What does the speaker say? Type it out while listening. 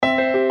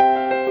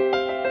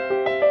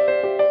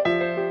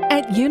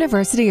At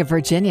University of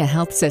Virginia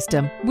Health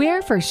System,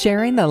 we're for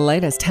sharing the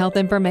latest health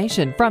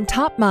information from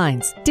top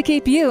minds to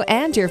keep you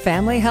and your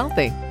family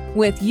healthy.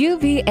 With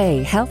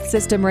UVA Health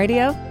System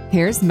Radio,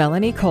 here's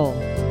Melanie Cole.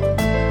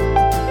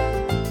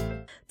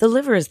 The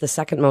liver is the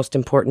second most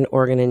important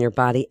organ in your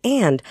body,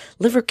 and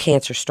liver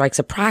cancer strikes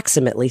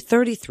approximately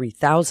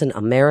 33,000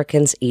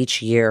 Americans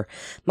each year.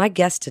 My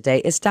guest today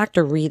is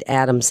Dr. Reed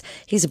Adams.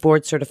 He's a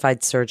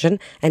board-certified surgeon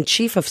and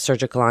chief of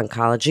surgical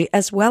oncology,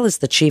 as well as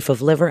the chief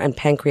of liver and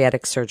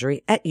pancreatic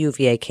surgery at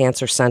UVA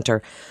Cancer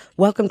Center.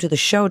 Welcome to the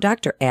show,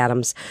 Dr.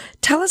 Adams.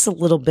 Tell us a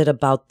little bit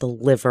about the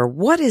liver.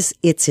 What is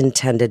its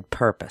intended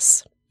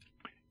purpose?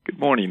 Good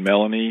morning,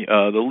 Melanie.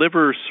 The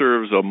liver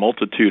serves a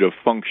multitude of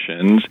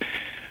functions.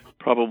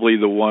 Probably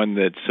the one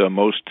that's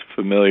most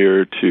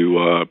familiar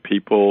to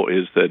people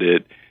is that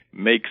it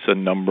makes a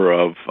number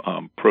of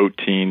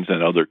proteins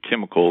and other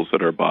chemicals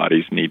that our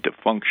bodies need to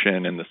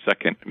function. And the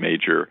second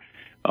major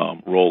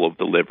role of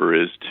the liver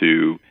is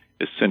to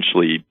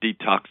essentially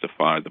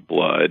detoxify the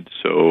blood,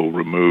 so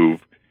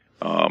remove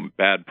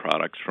bad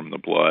products from the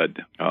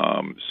blood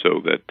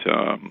so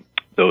that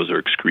those are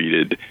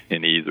excreted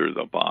in either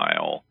the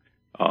bile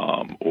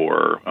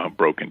or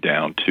broken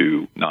down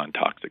to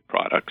non-toxic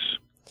products.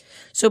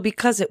 So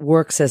because it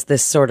works as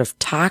this sort of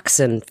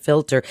toxin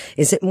filter,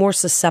 is it more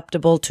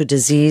susceptible to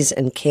disease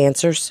and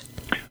cancers?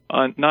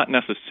 Not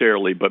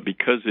necessarily, but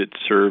because it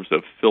serves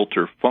a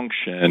filter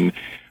function,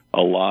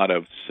 a lot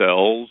of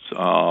cells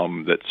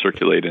that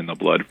circulate in the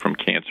blood from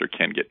cancer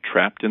can get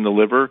trapped in the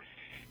liver.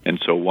 And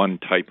so one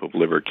type of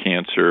liver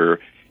cancer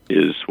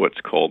is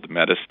what's called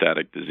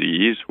metastatic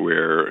disease,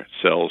 where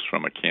cells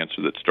from a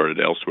cancer that started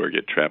elsewhere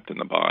get trapped in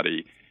the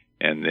body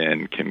and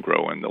then can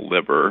grow in the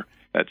liver.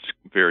 That's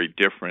very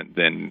different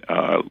than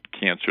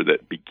cancer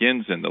that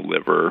begins in the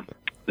liver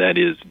that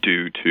is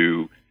due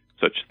to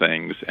such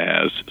things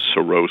as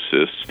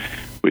cirrhosis,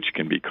 which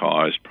can be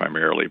caused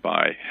primarily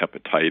by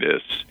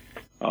hepatitis,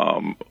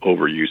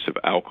 overuse of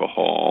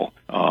alcohol,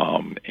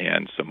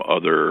 and some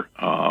other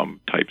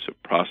types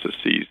of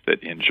processes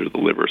that injure the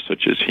liver,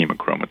 such as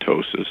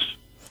hemochromatosis.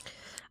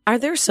 Are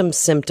there some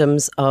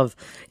symptoms of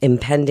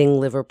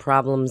impending liver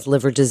problems,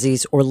 liver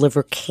disease, or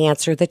liver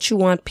cancer that you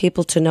want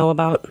people to know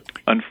about?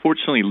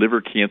 Unfortunately, liver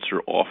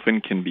cancer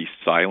often can be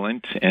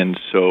silent, and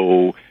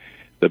so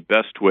the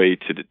best way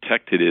to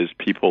detect it is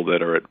people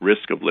that are at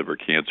risk of liver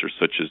cancer,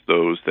 such as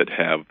those that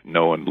have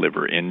known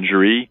liver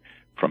injury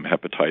from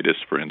hepatitis,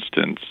 for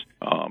instance,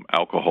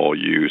 alcohol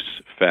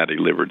use, fatty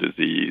liver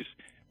disease,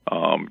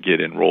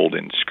 get enrolled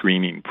in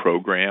screening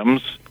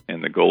programs.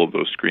 And the goal of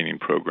those screening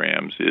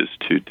programs is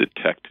to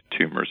detect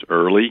tumors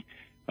early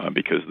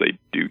because they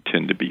do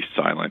tend to be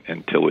silent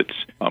until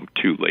it's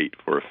too late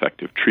for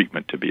effective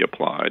treatment to be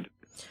applied.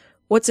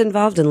 What's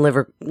involved in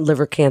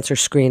liver cancer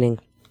screening?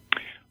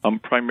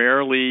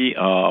 Primarily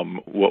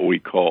what we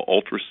call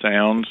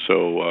ultrasound,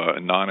 so a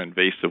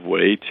non-invasive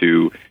way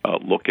to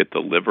look at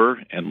the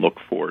liver and look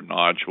for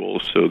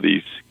nodules. So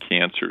these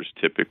cancers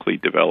typically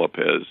develop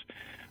as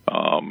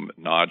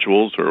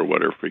nodules, or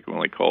what are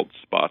frequently called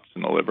spots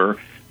in the liver.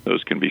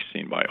 Those can be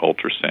seen by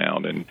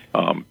ultrasound, and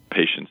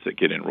patients that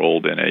get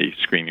enrolled in a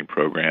screening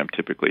program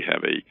typically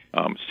have a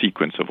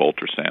sequence of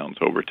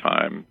ultrasounds over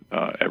time,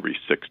 every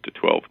 6 to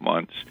 12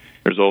 months.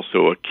 There's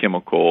also a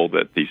chemical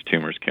that these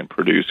tumors can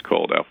produce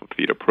called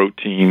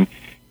alpha-fetoprotein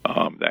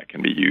that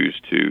can be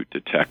used to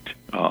detect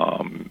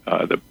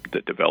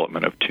the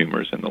development of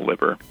tumors in the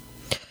liver.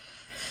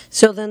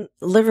 So then,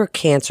 liver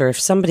cancer, if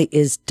somebody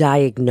is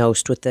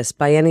diagnosed with this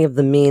by any of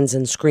the means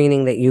and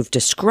screening that you've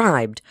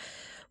described,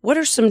 what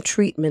are some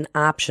treatment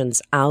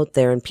options out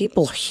there? And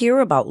people hear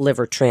about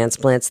liver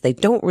transplants. They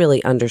don't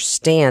really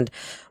understand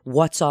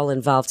what's all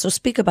involved. So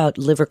speak about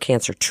liver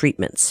cancer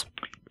treatments.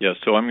 Yeah,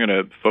 so I'm going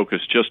to focus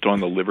just on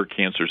the liver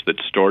cancers that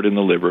start in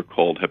the liver,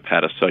 called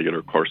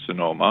hepatocellular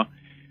carcinoma,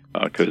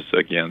 because,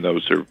 again,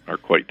 those are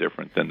quite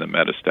different than the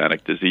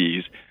metastatic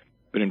disease.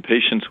 But in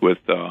patients with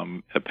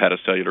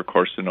hepatocellular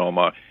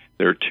carcinoma,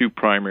 there are two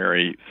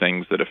primary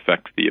things that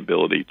affect the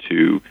ability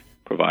to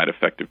provide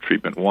effective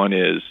treatment. One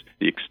is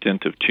the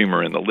extent of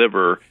tumor in the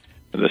liver.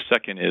 The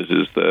second is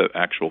the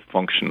actual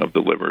function of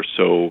the liver.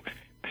 So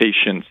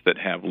patients that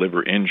have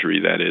liver injury,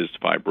 that is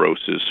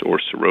fibrosis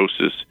or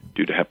cirrhosis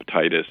due to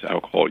hepatitis,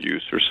 alcohol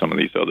use, or some of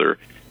these other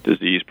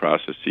disease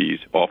processes,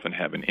 often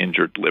have an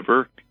injured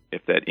liver.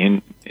 If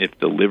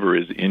the liver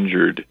is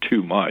injured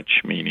too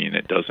much, meaning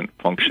it doesn't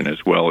function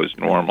as well as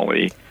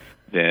normally,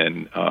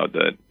 then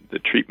the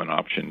treatment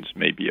options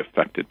may be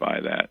affected by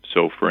that.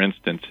 So, for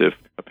instance, if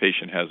a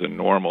patient has a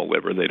normal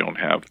liver, they don't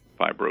have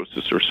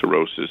fibrosis or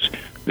cirrhosis,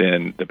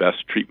 then the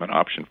best treatment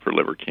option for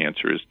liver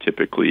cancer is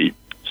typically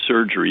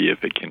surgery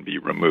if it can be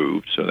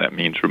removed. So that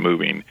means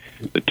removing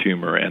the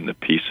tumor and the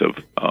piece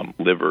of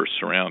liver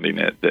surrounding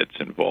it that's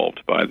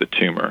involved by the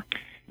tumor.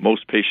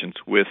 Most patients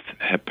with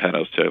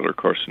hepatocellular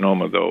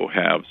carcinoma, though,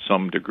 have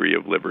some degree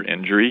of liver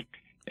injury,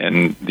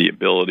 and the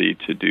ability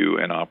to do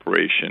an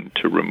operation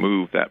to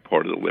remove that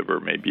part of the liver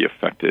may be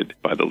affected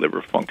by the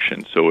liver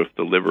function. So if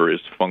the liver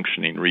is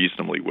functioning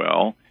reasonably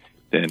well,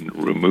 then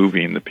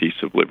removing the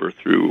piece of liver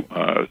through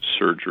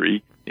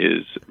surgery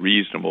is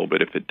reasonable.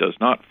 But if it does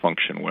not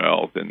function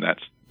well, then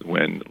that's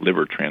when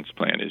liver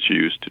transplant is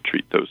used to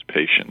treat those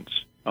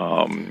patients.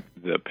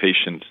 The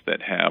patients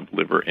that have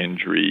liver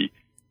injury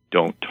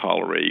don't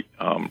tolerate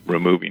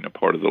removing a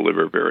part of the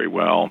liver very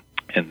well,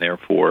 and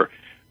therefore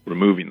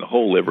removing the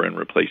whole liver and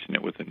replacing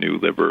it with a new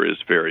liver is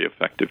very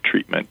effective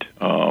treatment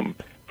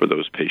for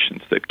those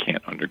patients that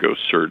can't undergo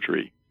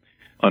surgery.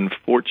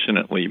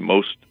 Unfortunately,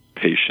 most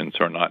patients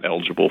are not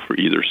eligible for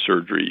either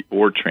surgery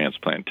or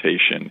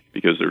transplantation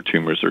because their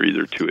tumors are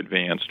either too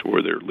advanced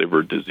or their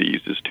liver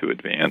disease is too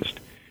advanced.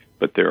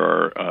 But there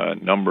are a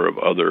number of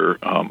other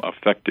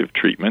effective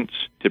treatments,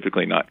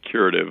 typically not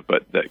curative,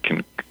 but that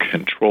can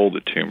control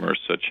the tumor,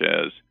 such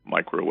as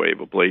microwave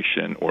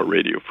ablation or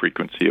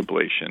radiofrequency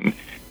ablation.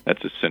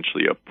 That's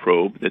essentially a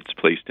probe that's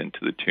placed into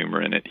the tumor,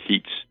 and it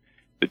heats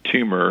the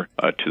tumor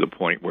to the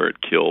point where it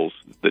kills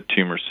the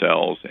tumor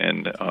cells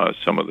and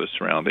some of the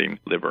surrounding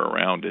liver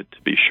around it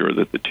to be sure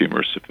that the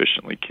tumor is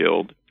sufficiently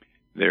killed.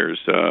 There's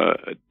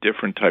a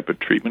different type of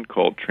treatment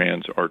called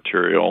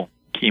transarterial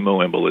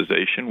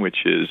chemoembolization,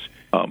 which is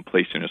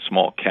placing a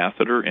small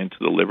catheter into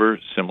the liver,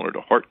 similar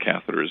to heart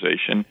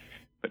catheterization,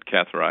 but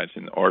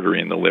catheterizing the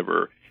artery in the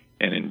liver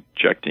and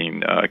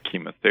injecting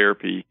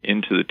chemotherapy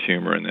into the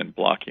tumor and then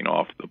blocking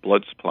off the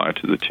blood supply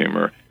to the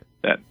tumor.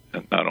 That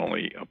not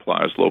only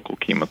applies local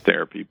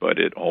chemotherapy, but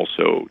it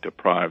also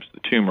deprives the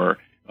tumor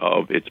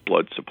of its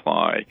blood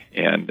supply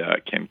and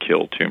can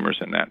kill tumors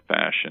in that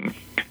fashion.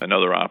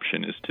 Another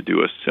option is to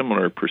do a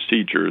similar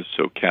procedure,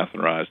 so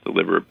catheterize the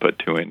liver, but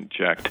to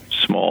inject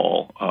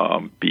small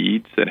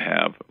beads that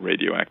have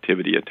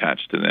radioactivity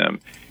attached to them,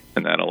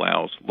 and that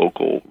allows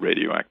local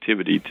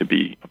radioactivity to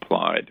be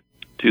applied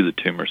to the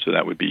tumor, so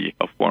that would be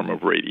a form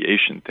of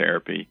radiation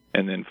therapy.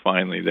 And then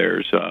finally,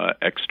 there's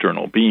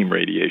external beam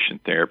radiation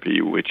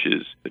therapy, which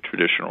is the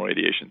traditional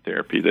radiation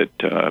therapy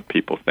that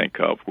people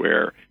think of,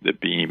 where the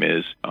beam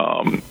is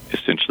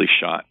essentially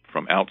shot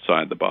from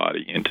outside the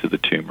body into the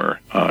tumor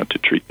to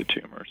treat the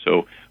tumor.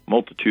 So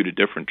multitude of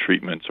different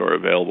treatments are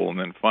available. And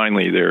then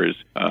finally,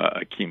 there's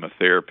a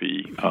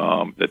chemotherapy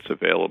that's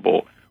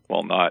available,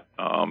 while not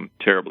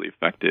terribly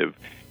effective,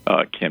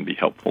 can be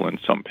helpful in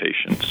some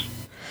patients.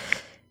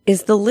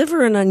 Is the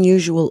liver an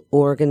unusual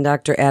organ,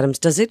 Dr. Adams?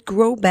 Does it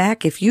grow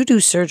back if you do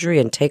surgery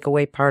and take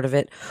away part of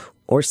it,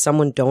 or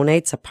someone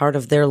donates a part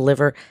of their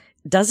liver?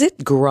 Does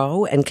it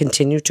grow and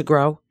continue to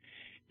grow?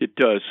 It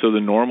does. So the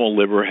normal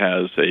liver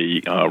has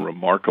a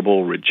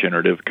remarkable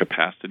regenerative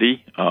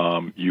capacity.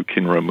 You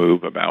can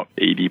remove about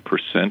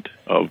 80%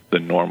 of the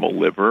normal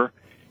liver,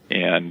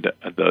 and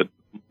the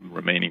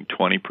remaining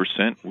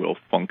 20% will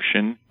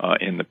function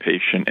in the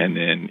patient and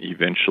then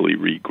eventually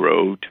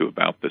regrow to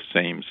about the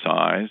same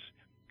size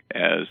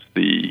as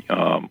the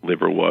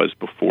liver was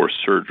before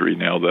surgery.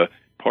 Now, the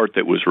part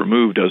that was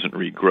removed doesn't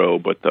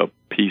regrow, but the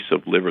piece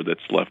of liver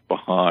that's left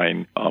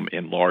behind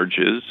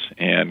enlarges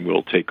and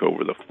will take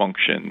over the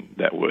function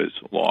that was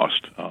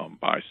lost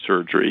by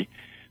surgery.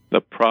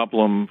 The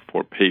problem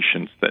for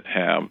patients that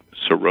have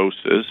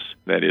cirrhosis,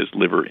 that is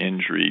liver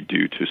injury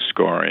due to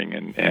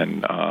scarring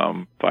and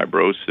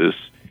fibrosis,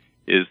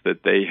 is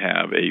that they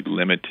have a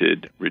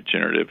limited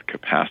regenerative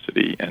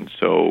capacity. And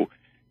so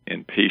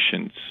in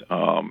patients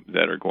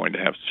that are going to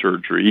have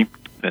surgery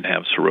and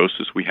have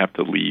cirrhosis, we have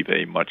to leave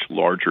a much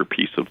larger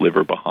piece of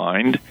liver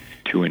behind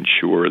to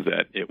ensure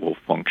that it will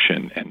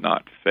function and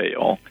not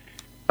fail,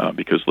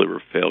 because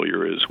liver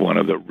failure is one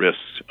of the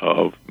risks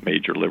of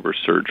major liver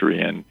surgery.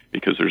 And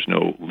because there's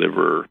no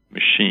liver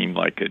machine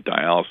like a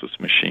dialysis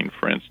machine,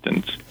 for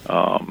instance,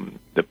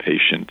 the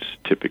patients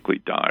typically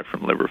die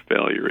from liver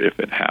failure if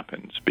it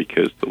happens,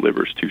 because the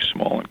liver is too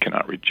small and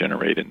cannot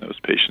regenerate in those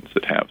patients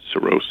that have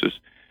cirrhosis.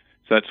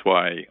 That's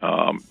why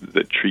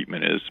the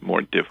treatment is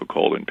more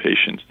difficult in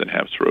patients that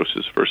have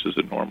cirrhosis versus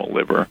a normal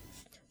liver.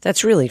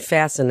 That's really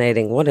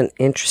fascinating. What an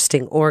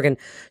interesting organ.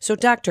 So,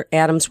 Dr.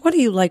 Adams, what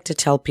do you like to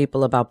tell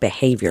people about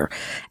behavior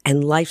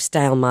and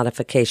lifestyle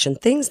modification,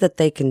 things that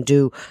they can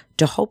do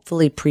to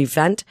hopefully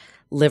prevent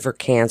liver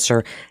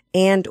cancer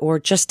and or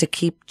just to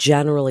keep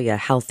generally a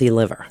healthy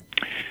liver?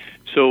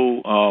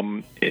 So,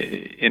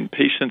 in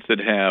patients that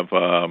have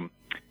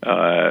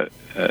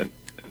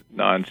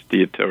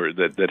non-steat or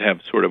that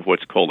have sort of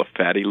what's called a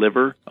fatty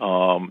liver,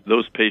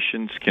 those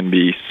patients can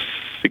be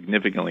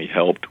significantly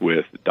helped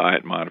with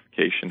diet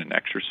modification and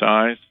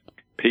exercise.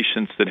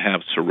 Patients that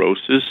have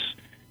cirrhosis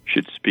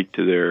should speak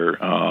to their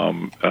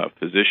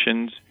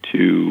physicians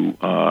to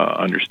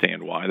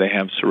understand why they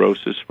have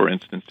cirrhosis. For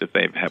instance, if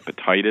they have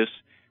hepatitis,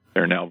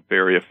 there are now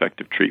very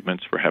effective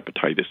treatments for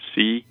hepatitis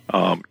C,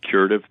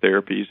 curative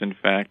therapies, in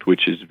fact,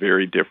 which is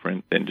very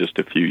different than just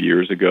a few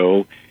years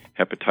ago.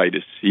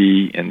 Hepatitis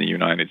C in the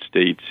United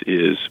States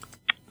is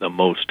the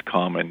most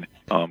common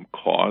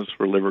cause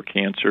for liver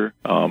cancer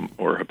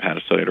or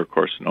hepatocellular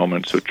carcinoma.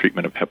 And so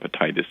treatment of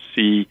hepatitis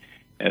C,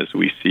 as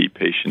we see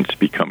patients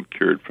become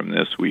cured from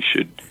this, we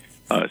should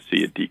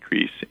see a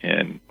decrease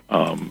in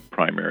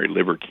primary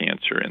liver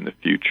cancer in the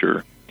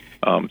future.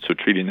 So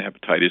treating the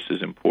hepatitis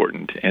is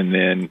important. And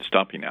then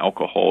stopping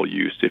alcohol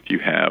use if you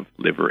have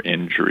liver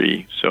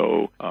injury.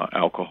 So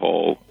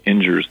alcohol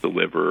injures the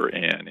liver,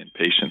 and in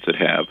patients that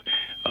have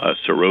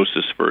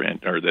cirrhosis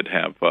or that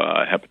have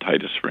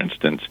hepatitis, for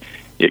instance,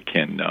 it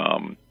can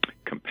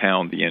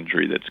compound the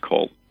injury that's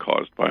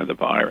caused by the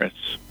virus.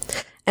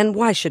 And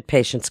why should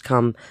patients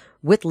come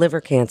with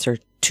liver cancer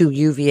to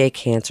UVA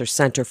Cancer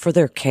Center for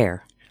their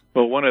care?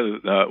 Well,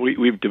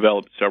 we've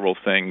developed several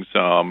things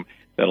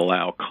that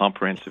allow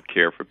comprehensive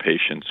care for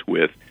patients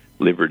with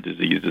liver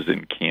diseases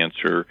and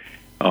cancer.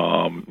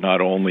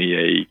 Not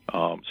only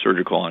a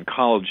surgical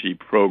oncology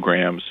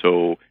program,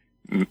 so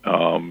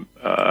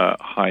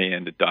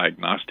high-end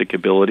diagnostic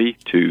ability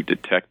to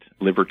detect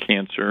liver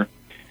cancer,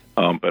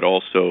 but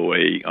also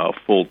a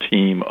full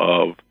team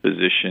of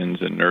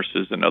physicians and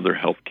nurses and other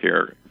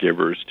healthcare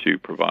givers to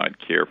provide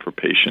care for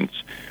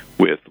patients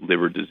with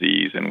liver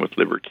disease and with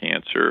liver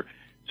cancer.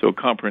 So a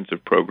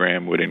comprehensive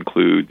program would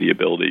include the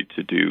ability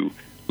to do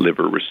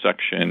liver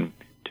resection,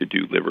 to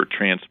do liver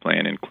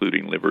transplant,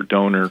 including living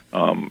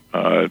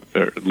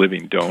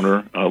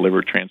donor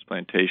liver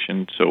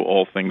transplantation. So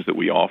all things that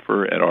we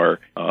offer at our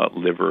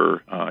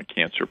liver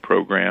cancer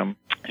program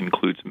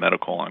includes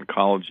medical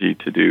oncology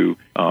to do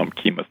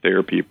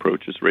chemotherapy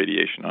approaches,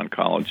 radiation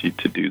oncology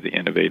to do the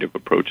innovative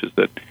approaches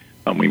that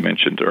we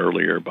mentioned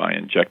earlier by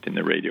injecting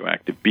the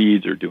radioactive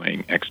beads or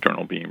doing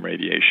external beam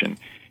radiation.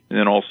 And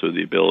then also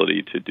the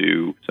ability to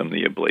do some of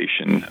the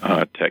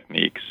ablation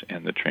techniques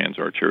and the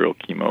transarterial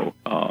chemo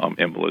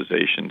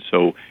embolization.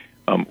 So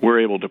we're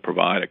able to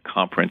provide a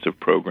comprehensive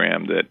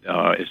program that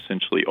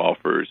essentially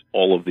offers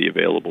all of the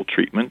available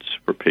treatments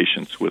for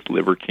patients with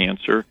liver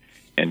cancer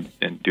and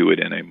do it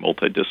in a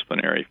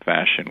multidisciplinary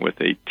fashion with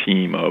a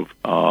team of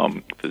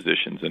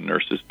physicians and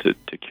nurses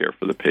to care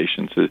for the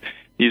patients.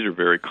 These are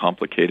very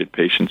complicated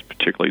patients,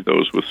 particularly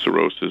those with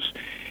cirrhosis.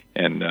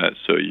 And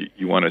so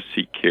you want to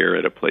seek care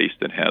at a place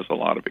that has a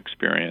lot of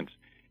experience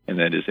and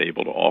that is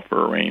able to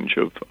offer a range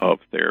of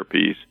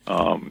therapies,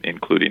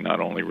 including not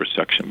only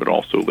resection but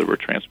also liver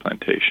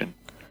transplantation.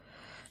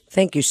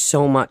 Thank you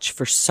so much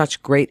for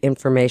such great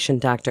information,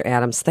 Dr.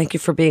 Adams. Thank you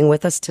for being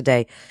with us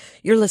today.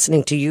 You're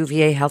listening to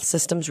UVA Health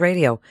Systems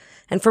Radio.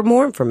 And for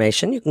more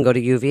information, you can go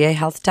to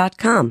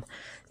uvahealth.com.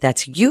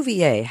 That's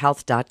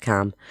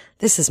uvahealth.com.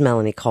 This is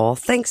Melanie Cole.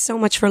 Thanks so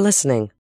much for listening.